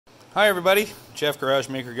Hi everybody, Jeff Garage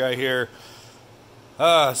Maker Guy here.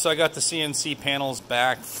 So I got the CNC panels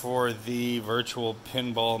back for the Virtual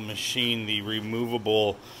Pinball machine, the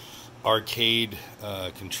removable arcade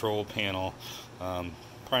control panel,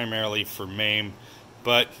 primarily for MAME,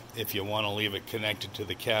 but if you want to leave it connected to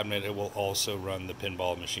the cabinet, it will also run the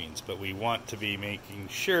pinball machines. But we want to be making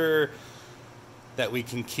sure that we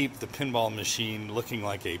can keep the pinball machine looking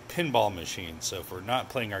like a pinball machine. So if we're not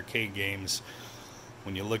playing arcade games,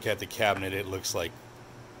 when you look at the cabinet, it looks like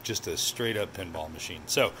just a straight up pinball machine.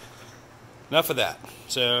 So enough of that.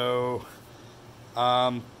 So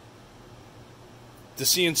the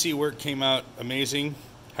CNC work came out amazing.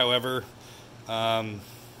 However, the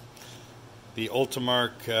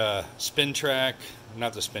Ultimark spin track,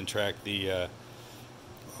 not the spin track, the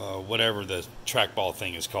whatever the trackball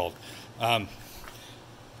thing is called,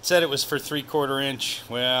 said it was for 3/4 inch.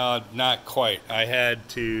 Well, not quite. I had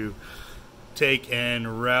to take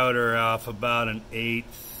and router off about an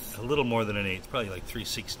eighth, a little more than an eighth, probably like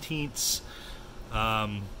 3/16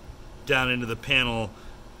 down into the panel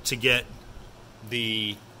to get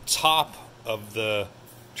the top of the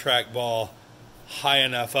trackball high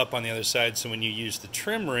enough up on the other side so when you use the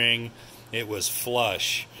trim ring it was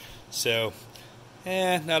flush. So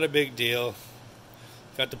not a big deal.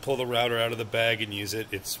 Got to pull the router out of the bag and use it.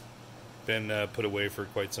 It's been put away for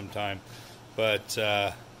quite some time, but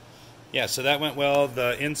yeah, so that went well.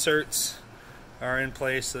 The inserts are in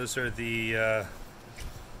place. Those are the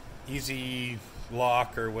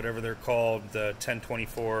Ez-Lok or whatever they're called, the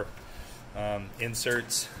 1024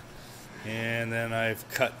 inserts. And then I've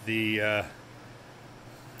cut the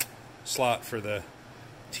slot for the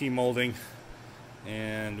T-molding,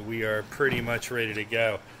 and we are pretty much ready to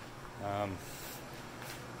go.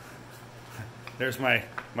 There's my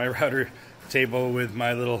router table with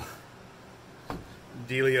my little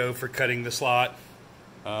dealio for cutting the slot.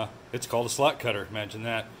 It's called a slot cutter, imagine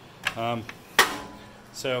that.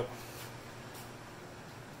 So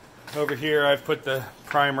over here I've put the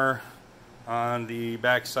primer on the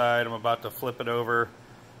back side. I'm about to flip it over,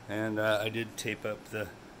 and I did tape up the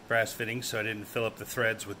brass fittings so I didn't fill up the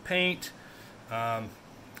threads with paint. I'll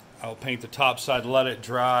paint the top side, let it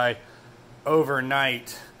dry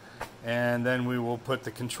overnight, and then we will put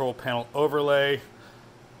the control panel overlay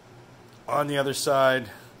on the other side,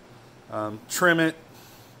 trim it,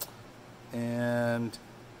 and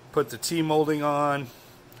put the T-molding on,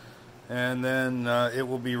 and then it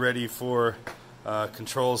will be ready for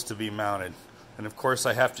controls to be mounted. And of course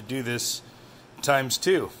I have to do this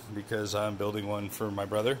 ×2 because I'm building one for my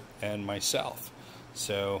brother and myself.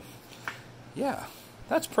 So yeah,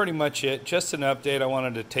 that's pretty much it. Just an update. I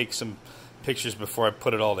wanted to take some pictures before I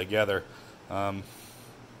put it all together.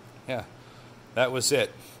 Yeah, that was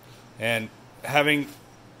it. And having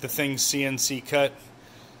the thing CNC cut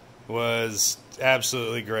was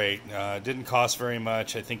absolutely great. Didn't cost very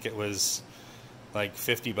much. I think it was like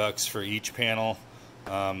 $50 for each panel,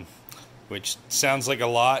 which sounds like a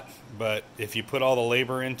lot, but if you put all the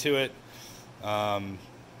labor into it, and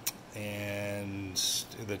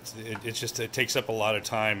it takes up a lot of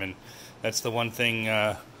time, and that's the one thing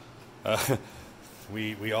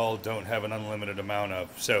we all don't have an unlimited amount of.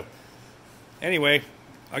 So anyway,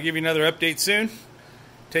 I'll give you another update soon.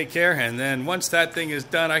 Take care, and then once that thing is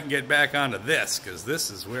done, I can get back onto this, because this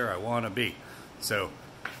is where I want to be. So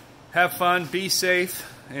have fun, be safe,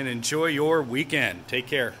 and enjoy your weekend. Take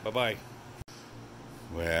care. Bye-bye.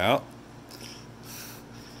 Well,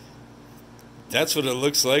 that's what it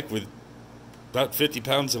looks like with about 50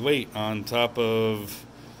 pounds of weight on top of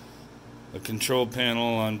a control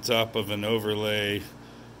panel, on top of an overlay,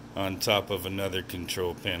 on top of another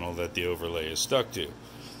control panel that the overlay is stuck to.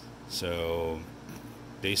 So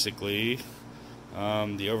basically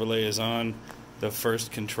the overlay is on the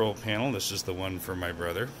first control panel. This is the one for my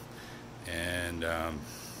brother, and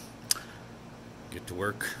get to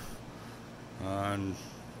work on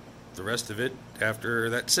the rest of it after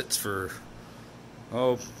that sits for,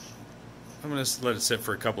 I'm going to let it sit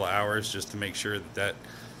for a couple of hours just to make sure that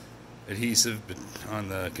adhesive on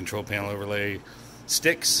the control panel overlay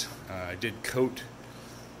sticks. I did coat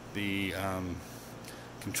the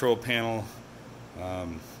control panel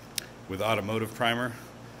with automotive primer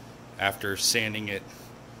after sanding it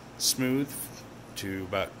smooth to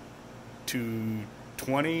about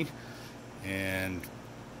 220, and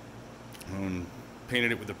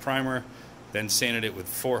painted it with the primer, then sanded it with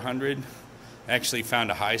 400. Actually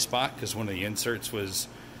found a high spot because one of the inserts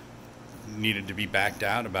needed to be backed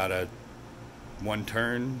out about a 1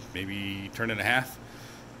 turn, maybe turn and a half,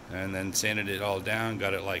 and then sanded it all down,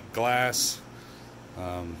 got it like glass.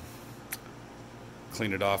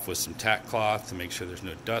 clean it off with some tack cloth to make sure there's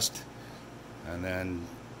no dust, and then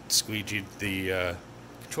squeegeed the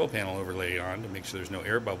control panel overlay on to make sure there's no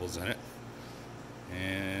air bubbles in it,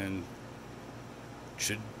 and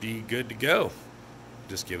should be good to go.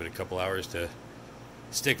 Just give it a couple hours to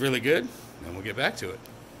stick really good, and we'll get back to it.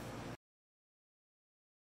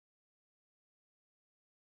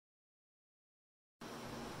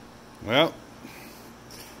 Well,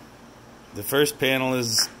 the first panel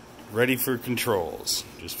is ready for controls.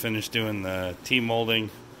 Just finished doing the T-molding,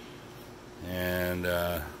 and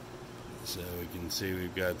so we can see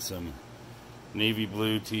we've got some navy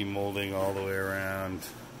blue T-molding all the way around,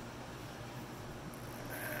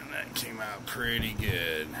 and that came out pretty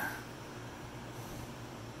good.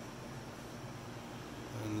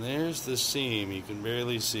 And there's the seam, you can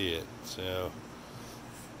barely see it, so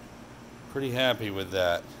pretty happy with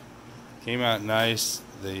that. Came out nice.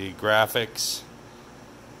 The graphics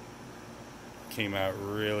came out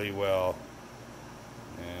really well,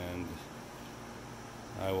 and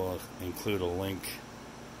I will include a link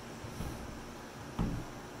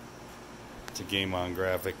to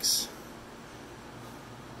GameOnGrafix,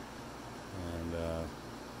 and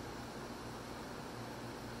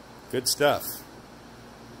good stuff.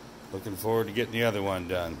 Looking forward to getting the other one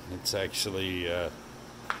done. It's actually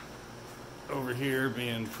over here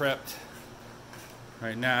being prepped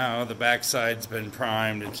right now. The backside's been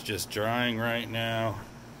primed. It's just drying right now,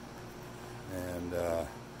 and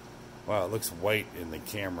wow, it looks white in the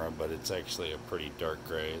camera, but it's actually a pretty dark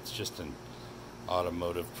gray. It's just an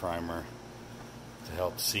automotive primer to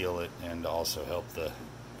help seal it and also help the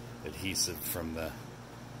adhesive from the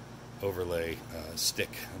overlay stick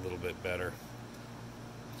a little bit better.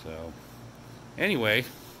 So anyway,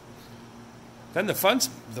 then the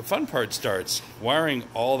fun part starts, wiring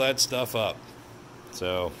all that stuff up.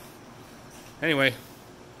 So anyway,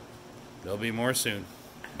 there'll be more soon.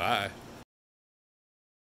 Bye.